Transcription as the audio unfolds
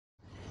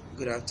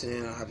Good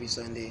afternoon or happy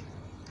Sunday.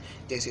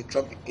 There's a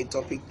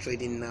topic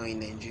trading now in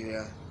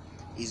Nigeria.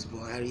 Is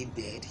Buhari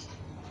dead?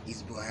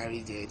 Is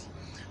Buhari dead?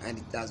 And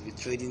it has been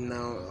trading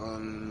now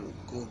on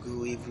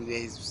Google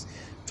everywhere. It's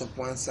top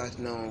one search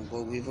now on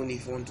Google. Even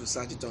if you want to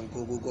search it on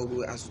Google,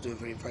 Google has to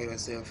verify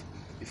yourself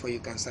before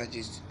you can search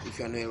it if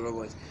you are not a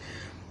robot.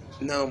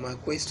 Now my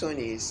question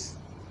is,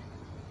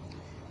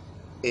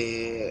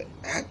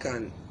 how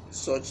can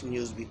such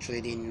news be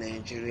trading in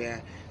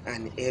Nigeria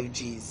and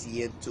FG is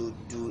yet to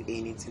do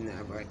anything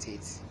about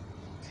it?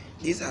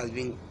 This has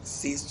been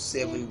 6 to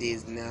 7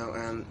 days now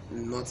and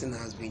nothing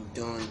has been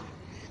done.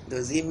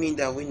 Does it mean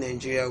that we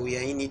Nigeria we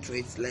are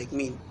illiterate like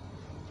me?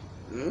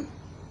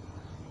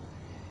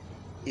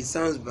 It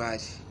sounds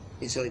bad.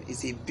 It's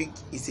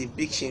a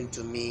big shame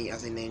to me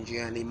as a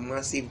Nigerian, a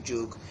massive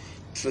joke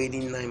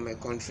trading now in my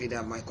country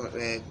that my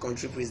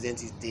country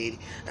president is dead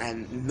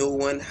and no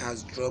one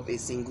has dropped a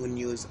single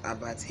news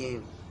about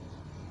him.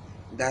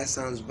 That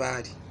sounds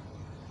bad.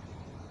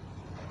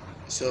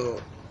 So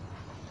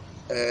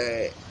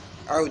I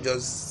would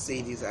just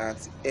say this: at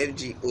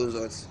FG owes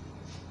us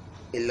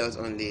a lot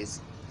on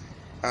this.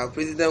 Our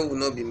president will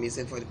not be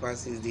missing for the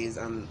past 6 days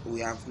and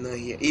we have not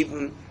here.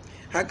 Even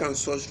how can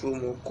such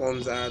rumor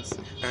comes out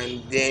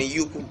and then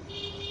you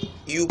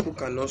people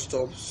cannot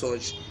stop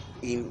such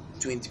in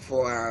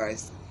 24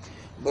 hours?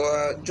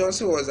 But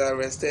Johnson was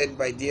arrested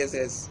by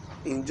DSS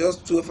in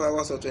just 12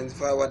 hours or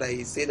 24 hours that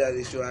he said that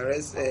they should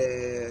arrest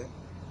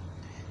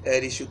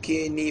they should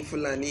kill any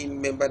Fulani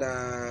member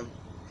that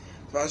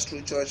pass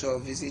through church or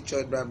visit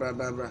church, blah blah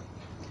blah blah.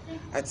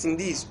 I think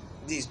this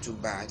is too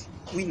bad.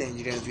 We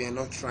Nigerians, we are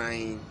not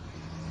trying.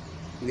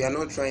 We are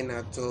not trying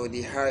at all.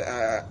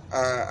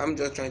 I'm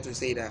just trying to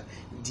say that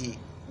the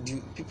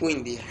people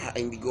in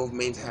the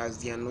government house,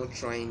 they are not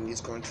trying in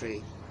this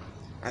country.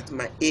 At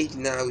my age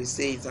now, we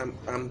say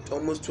I'm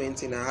almost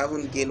 20 now. I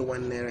haven't gained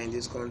 1 naira in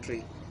this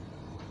country.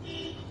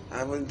 I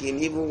haven't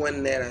gained even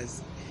 1 naira.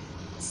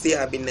 Say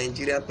I've been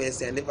Nigeria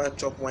person, I never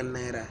chop 1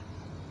 naira.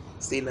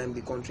 Saying I'm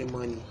the country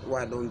money,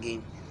 what I don't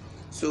gain.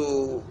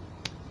 So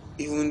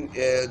even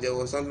there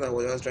was something I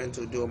was just trying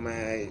to do on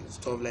my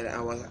stuff like that.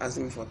 I was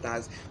asking for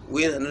tax.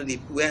 I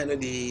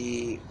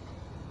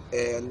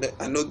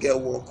know get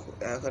work.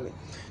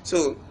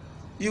 So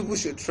you people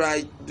should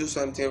try do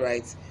something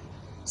right.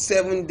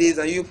 7 days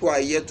and you people are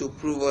here to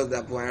prove us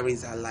that Buhari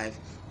is alive.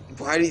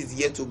 Buhari is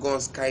here to go on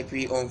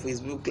Skype, on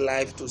Facebook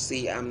Live to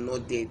say I'm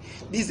not dead.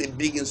 This is a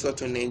big insult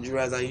to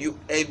Nigerians, and you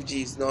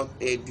FG is not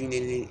doing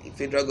anything.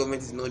 Federal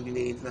government is not doing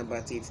anything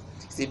about it.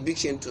 It's a big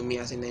shame to me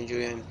as a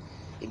Nigerian.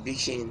 A big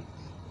shame.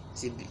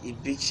 It's a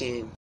big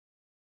shame.